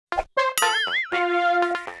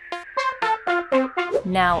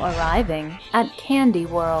Now arriving at Candy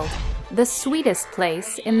World, the sweetest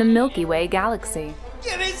place in the Milky Way galaxy.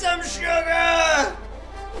 Give me some sugar!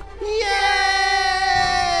 Yay!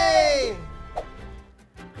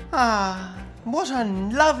 Ah, what a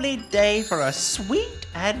lovely day for a sweet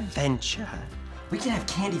adventure. We can have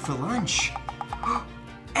candy for lunch.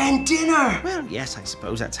 And dinner! Well, yes, I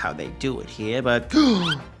suppose that's how they do it here, but...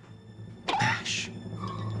 Mash.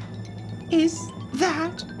 Is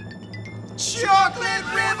that... Chocolate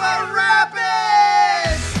River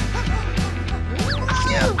Rapids!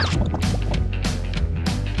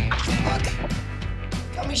 Look!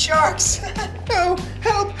 Gummy sharks! Oh,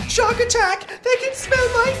 help! Shark attack! They can smell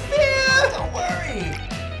my fear! Don't worry!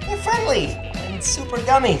 They're friendly and super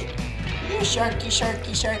gummy. You sharky,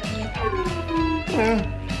 sharky, sharky.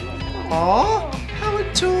 Aw, how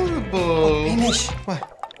adorable! Hey, Mish. What?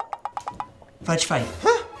 Fudge fight.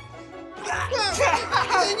 Huh?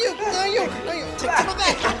 You.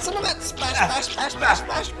 Some of that.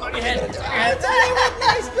 Splash. On your head.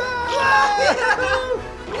 Nice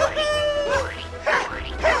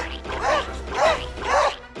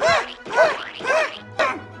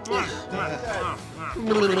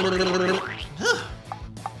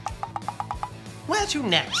Where to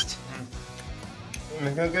next?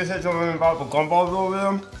 Can I say something about the gumballs over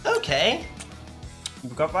there? Okay. You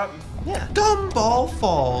got that? Yeah. Gumball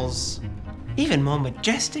Falls. Even more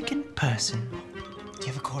majestic in person. Do you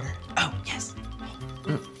have a quarter? Oh, yes.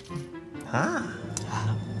 Ah.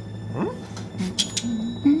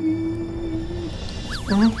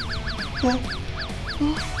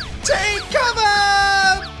 Take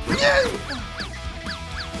cover!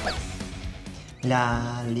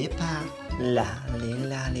 Lollipop,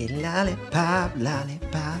 lollipop,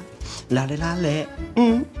 lollipop, lolly.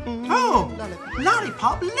 Oh,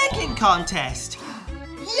 lollipop licking contest!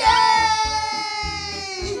 Yay!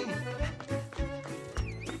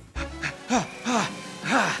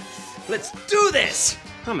 Let's do this!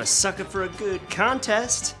 I'm a sucker for a good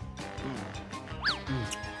contest.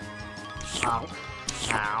 Ow.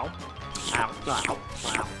 Ow. Ow. Ow.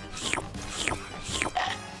 Ow.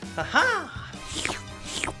 Aha!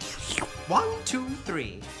 1, 2,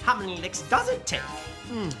 3. How many licks does it take?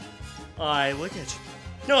 I lick it.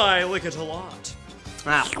 I lick it a lot.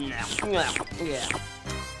 Ow. Yeah.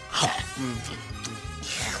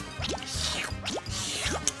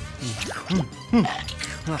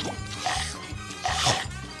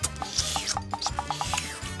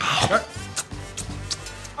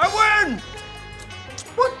 I win!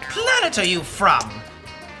 What planet are you from?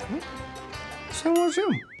 So was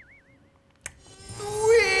you.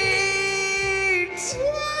 Sweet!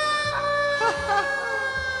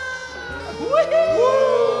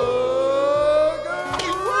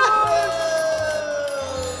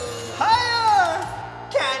 Higher!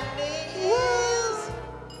 Candy is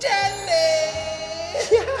deadly!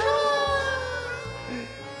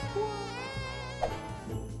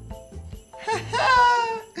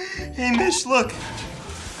 Hey, Mish, look.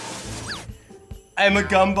 I'm a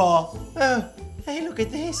gumball. Oh, hey, look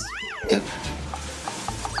at this.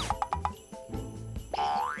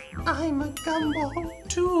 I'm a gumball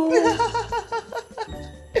too.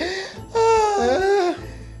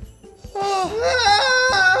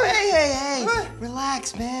 Hey.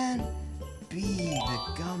 Relax, man. Be the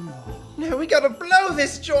gumball. No, we gotta blow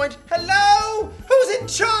this joint. Hello? Who's in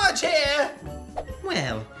charge here?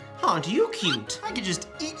 Well, aren't you cute? I could just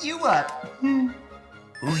eat you up. Who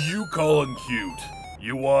you calling cute?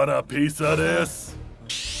 You want a piece of this?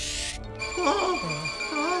 We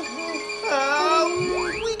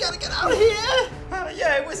gotta get out of here.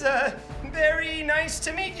 Yeah, it was very nice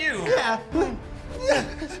to meet you. Yeah.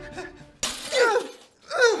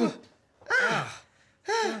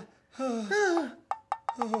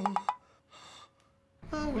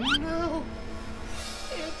 Oh no.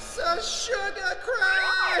 It's a sugar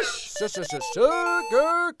crash!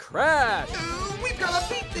 Sugar crash! We've gotta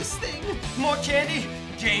beat this thing! More candy?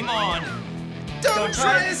 Game on. Don't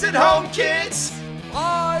try this at home, kids!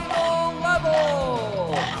 Final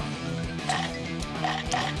level!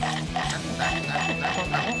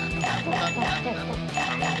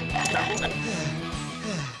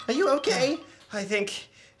 Are you okay? I think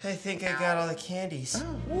I got all the candies.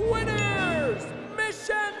 Winners! Mish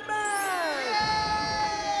and Mash!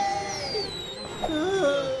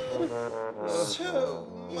 So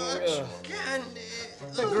much candy.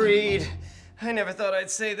 Agreed. I never thought I'd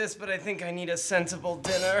say this, but I think I need a sensible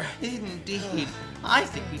dinner. Indeed. I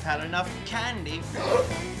think we've had enough candy.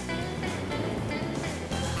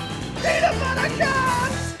 Peanut butter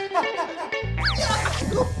cups!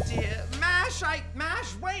 Oh dear. Mash,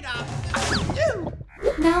 wait up.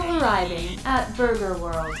 Now arriving at Burger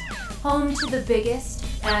World, home to the biggest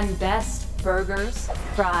and best burgers,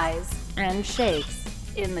 fries, and shakes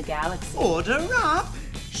in the galaxy. Order up.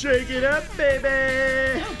 Shake it up,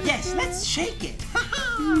 baby! Yes, let's shake it.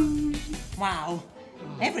 Wow,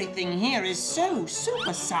 everything here is so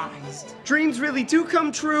supersized. Dreams really do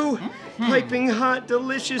come true. Piping hot,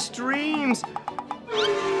 delicious dreams.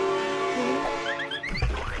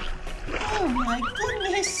 Oh my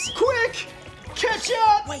goodness. Quick! Catch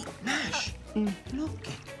up! Wait, Mash, look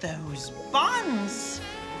at those buns.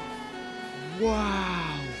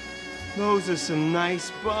 Wow, those are some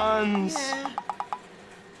nice buns. Yeah.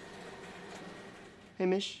 Hey,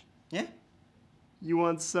 Mish, Yeah? you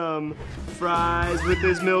want some fries with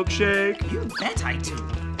this milkshake? You bet I do.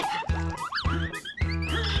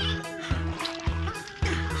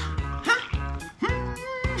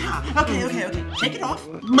 Okay. Shake it off.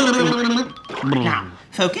 Now,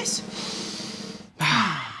 focus.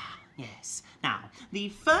 Yes. Now, the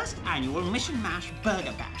first annual Mish and Mash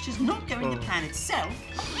Burger Bash is not going to plan itself.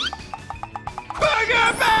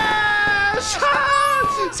 Burger Bash!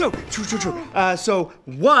 So, true. So,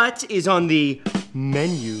 what is on the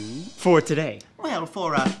menu for today? Well,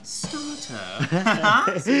 for a starter,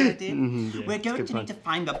 see what I did? We're going to need to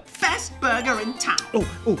find the best burger in town.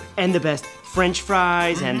 Oh, and the best French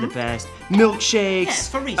fries and the best milkshakes. Yes,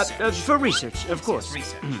 for research. For research, of course.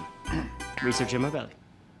 Research. Research in my belly.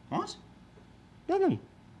 What? Nothing.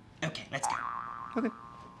 Okay, let's go. Okay.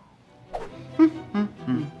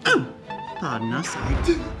 Oh, pardon us.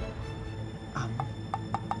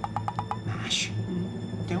 Mash,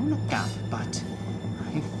 don't look up, but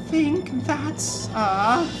I think that's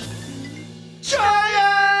a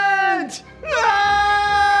giant! Ah!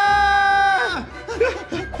 Put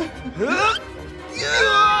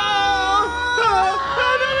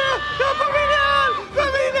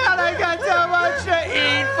me down! I got so much to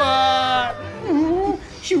eat for!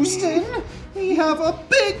 Houston, we have a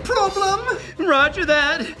big problem. Roger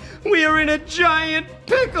that. We are in a giant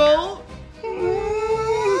pickle.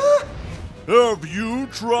 Have you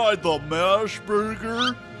tried the Mash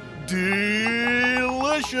Burger? Delicious!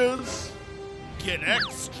 Get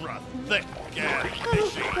extra thick and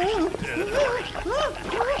fishy.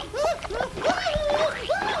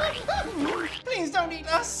 Please don't eat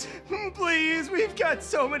us. Please, we've got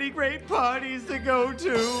so many great parties to go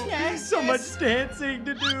to. Yes, so yes. much dancing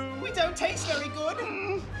to do. We don't taste very good.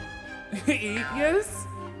 Eat yes?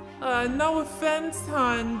 No offense,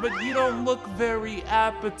 hon, but you don't look very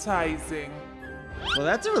appetizing. Well,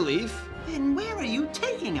 that's a relief. Then where are you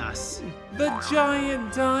taking us? The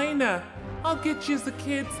Giant Diner. I'll get you the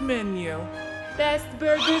kids' menu. Best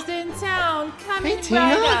burgers in town, coming Hey, Tina.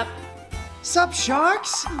 right up. Sup,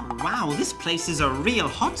 sharks? Oh, wow, this place is a real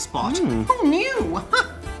hotspot. Who knew?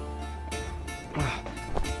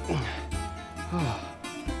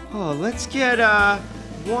 Oh, let's get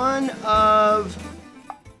one of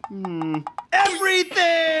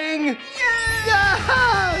everything.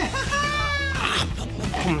 Yeah!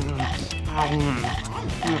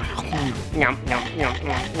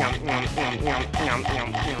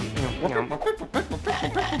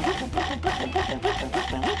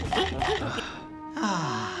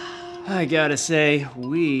 I gotta say,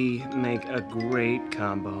 we make a great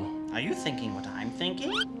combo. Are you thinking what I'm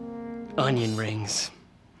thinking? Onion rings.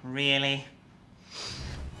 Really?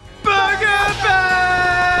 Burger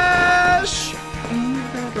Bash!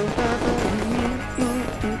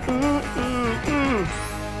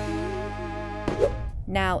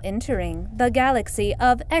 Now entering the galaxy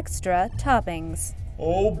of extra toppings.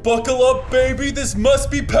 Oh, buckle up, baby. This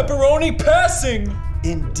must be pepperoni passing.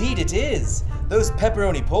 Indeed it is. Those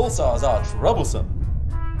pepperoni pulsars are troublesome.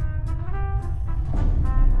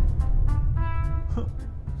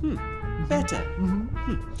 Better.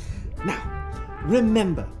 Now,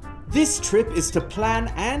 remember, this trip is to plan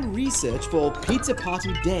and research for Pizza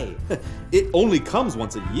Party Day. It only comes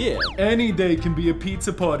once a year. Any day can be a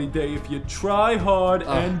pizza party day if you try hard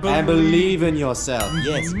and believe. And believe in yourself.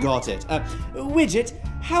 Yes, got it. Widget,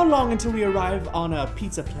 how long until we arrive on a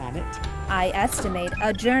pizza planet? I estimate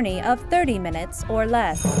a journey of 30 minutes or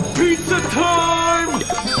less. Pizza time!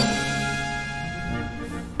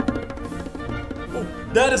 Oh,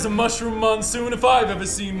 that is a mushroom monsoon if I've ever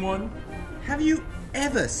seen one. Have you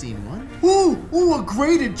ever seen one? Ooh, a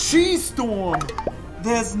grated cheese storm!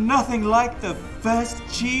 There's nothing like the first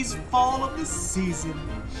cheese fall of the season.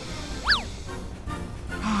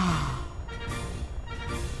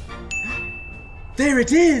 There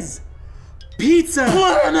it is! Pizza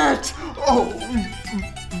Planet!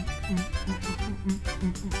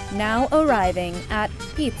 Now arriving at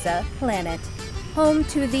Pizza Planet. home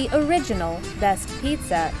to the original best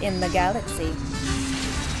pizza in the galaxy.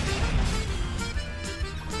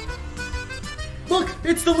 Look,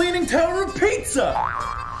 it's the Leaning Tower of Pizza!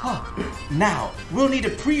 Now, we'll need to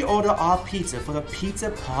pre-order our pizza for the pizza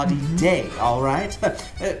party day, all right?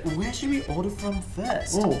 Where should we order from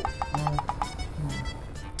first?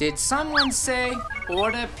 Did someone say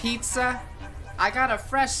order pizza? I got a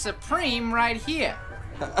fresh Supreme right here.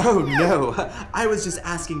 Oh, no. I was just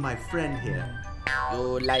asking my friend here.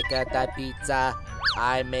 You like the pizza?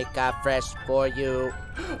 I make a fresh for you.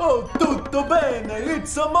 Oh, tutto bene,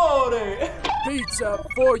 it's amore! Pizza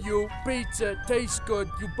for you. Pizza tastes good.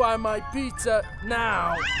 You buy my pizza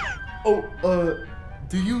now. Oh,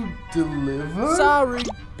 do you deliver? Sorry,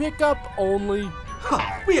 pick up only.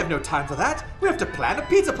 We have no time for that. We have to plan a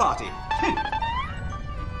pizza party.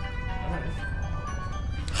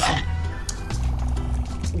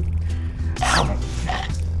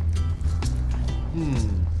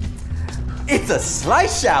 It's a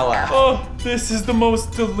slice shower! Oh, this is the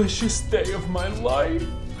most delicious day of my life.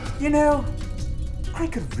 You know, I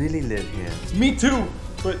could really live here. Me too,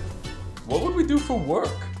 but what would we do for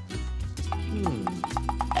work?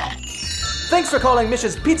 Thanks for calling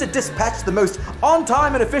Mish's Pizza Dispatch, the most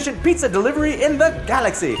on-time and efficient pizza delivery in the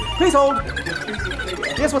galaxy. Please hold.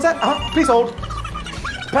 Yes, what's that? Please hold.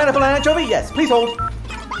 Pineapple and anchovy? Yes, please hold.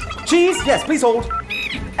 Cheese? Yes, please hold.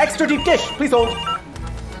 Extra deep dish? Please hold.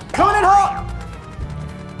 Coming in hot!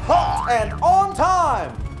 Hot and on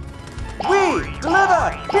time! We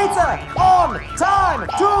deliver pizza on time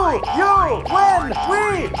to you when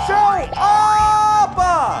we show up!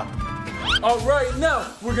 Alright,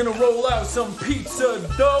 now we're gonna roll out some pizza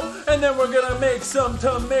dough and then we're gonna make some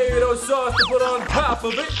tomato sauce to put on top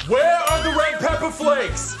of it. Where are the red pepper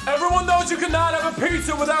flakes? Everyone knows you cannot have a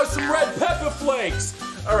pizza without some red pepper flakes.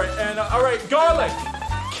 Alright, garlic.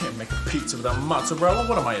 Can't make a pizza without mozzarella.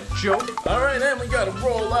 What am I, a joke? Alright, then we gotta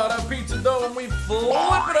roll out our pizza dough and we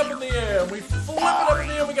flip it up in the air. We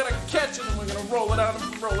gotta catch it and we're gonna roll it out and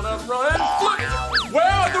flip it.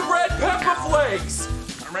 Where are the red pepper flakes?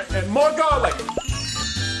 Alright, and more garlic.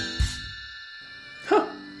 Huh,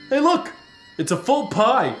 hey look, it's a full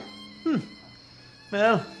pie.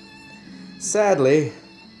 Well, sadly,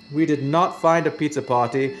 we did not find a pizza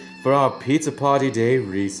party for our pizza party day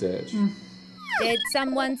research. Did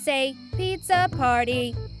someone say pizza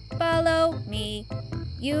party? Follow me.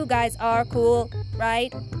 You guys are cool,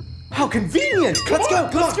 right? How convenient! Let's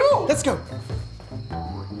go! Let's go!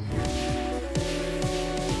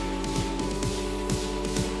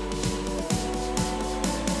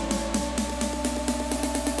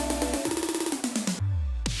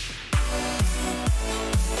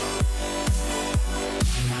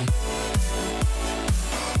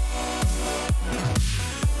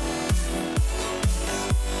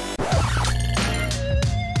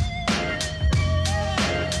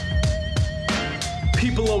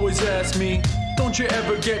 People always ask me, don't you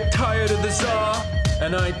ever get tired of the czar?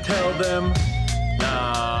 And I tell them,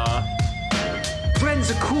 nah. Friends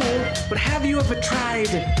are cool, but have you ever tried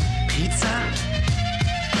pizza?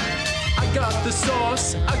 I got the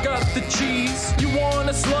sauce, I got the cheese. You want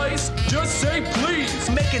a slice? Just say please.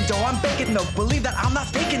 I'm making dough, I'm baking though. Believe that I'm not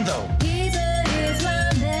faking though. Pizza is my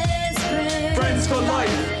best friend. Friends for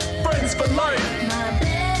life, friends for life. My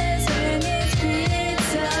best friend is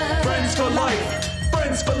pizza. Friends for life.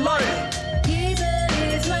 Friends for life. Pizza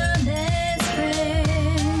is my best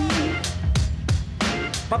friend.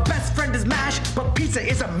 My best friend is Mash, but pizza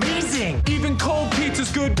is amazing. Even cold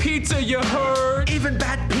pizza's good pizza, you heard? Even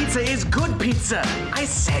bad pizza is good pizza. I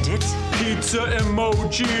said it. Pizza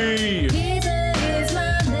emoji. Pizza is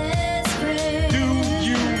my best friend. Do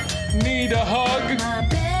you need a hug? My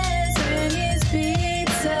best friend is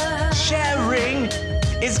pizza. Sharing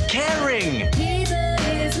is caring. Pizza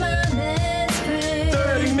is my best friend.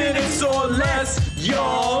 30 minutes or less,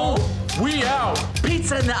 y'all. We out.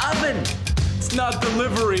 Pizza in the oven. It's not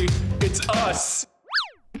delivery, it's us.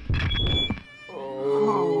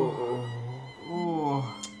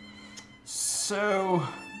 So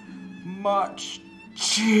much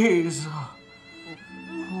cheese.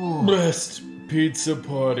 Best pizza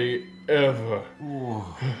party ever.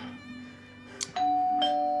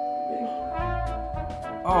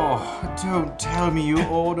 Oh, don't tell me you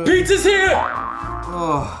ordered. Pizza's here!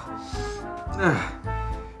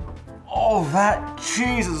 All that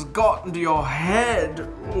cheese has got into your head.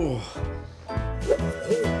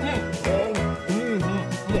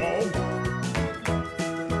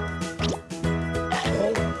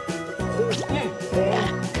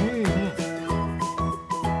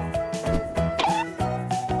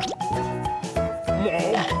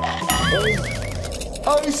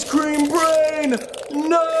 Ice cream brain!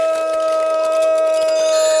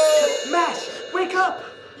 Mash, wake up!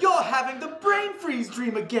 You're having the brain freeze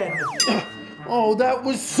dream again. Oh, that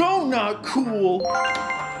was so not cool.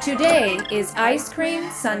 Today is Ice Cream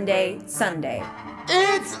Sunday Sunday.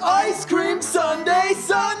 It's Ice Cream Sunday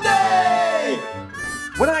Sunday!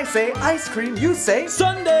 When I say ice cream, you say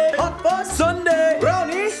Sunday! hot fudge, Sunday!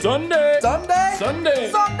 brownie, Sunday! Sunday, Sunday!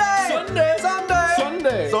 Sunday, Sunday! Sunday,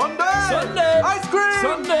 Sunday! Sunday, Sunday! ice cream,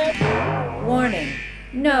 Sunday! Warning,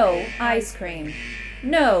 no ice cream.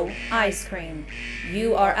 No ice cream.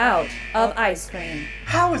 You are out of ice cream.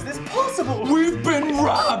 How is this possible? We've been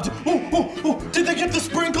robbed! Oh, did they get the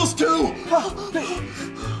sprinkles too?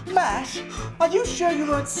 Mash, are you sure you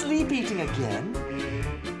weren't sleep eating again?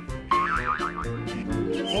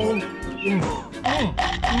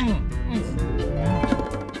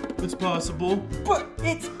 It's possible. But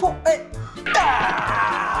it's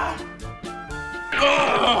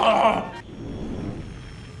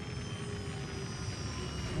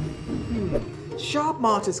Sharp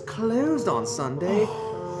Mart is closed on Sunday.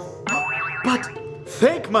 But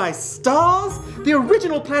thank my stars, the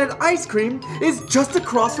original Planet Ice Cream is just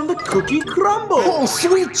across from the Cookie Crumble. Oh,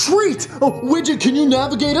 sweet treat! Oh, Widget, can you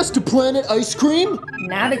navigate us to Planet Ice Cream?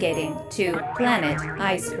 Navigating to Planet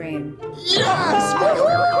Ice Cream. Yes!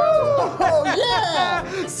 Oh,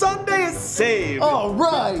 yeah! Sunday is saved. All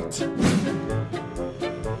right!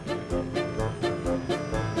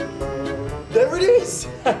 There it is.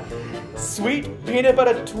 Sweet peanut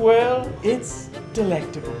butter twirl. It's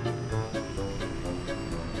delectable.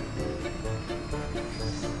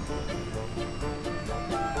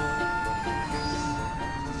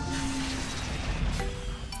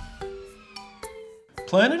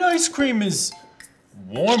 Planet Ice Cream is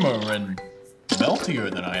warmer and meltier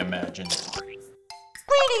than I imagined.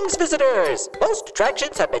 Greetings, visitors! Most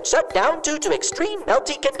attractions have been shut down due to extreme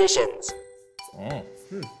melty conditions. Oh.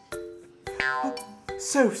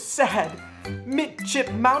 So sad.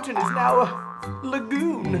 Midship Mountain is now a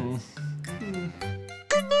lagoon.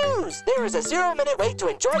 Good news! There is a 0-minute wait to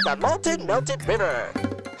enjoy the melted river.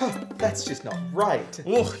 That's just not right.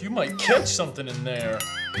 Oh, you might catch something in there.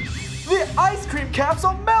 The ice cream caps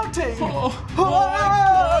are melting.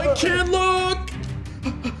 I can't look!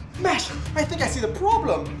 Mash, I think I see the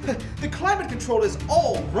problem. The climate control is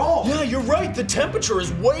all wrong. Yeah, you're right. The temperature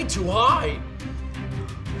is way too high.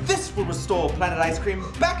 This will restore Planet Ice Cream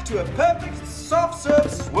back to a perfect soft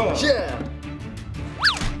serve swirl. Yeah.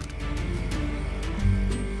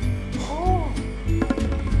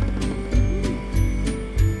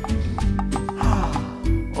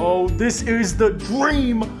 Oh, this is the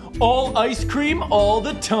dream. All ice cream all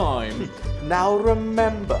the time. Now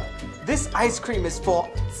remember, this ice cream is for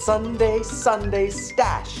Sunday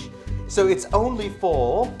stash. So it's only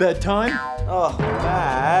for bedtime? Oh,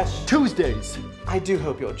 Mash. Tuesdays. I do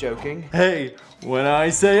hope you're joking. Hey, when I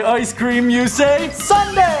say ice cream, you say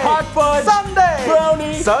Sunday! Hot fudge! Sunday!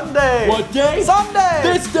 Brownie! Sunday! What day? Sunday!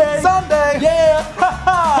 This day! Sunday! Yeah! Ha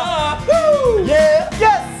ha! Woo! Yeah! Yeah!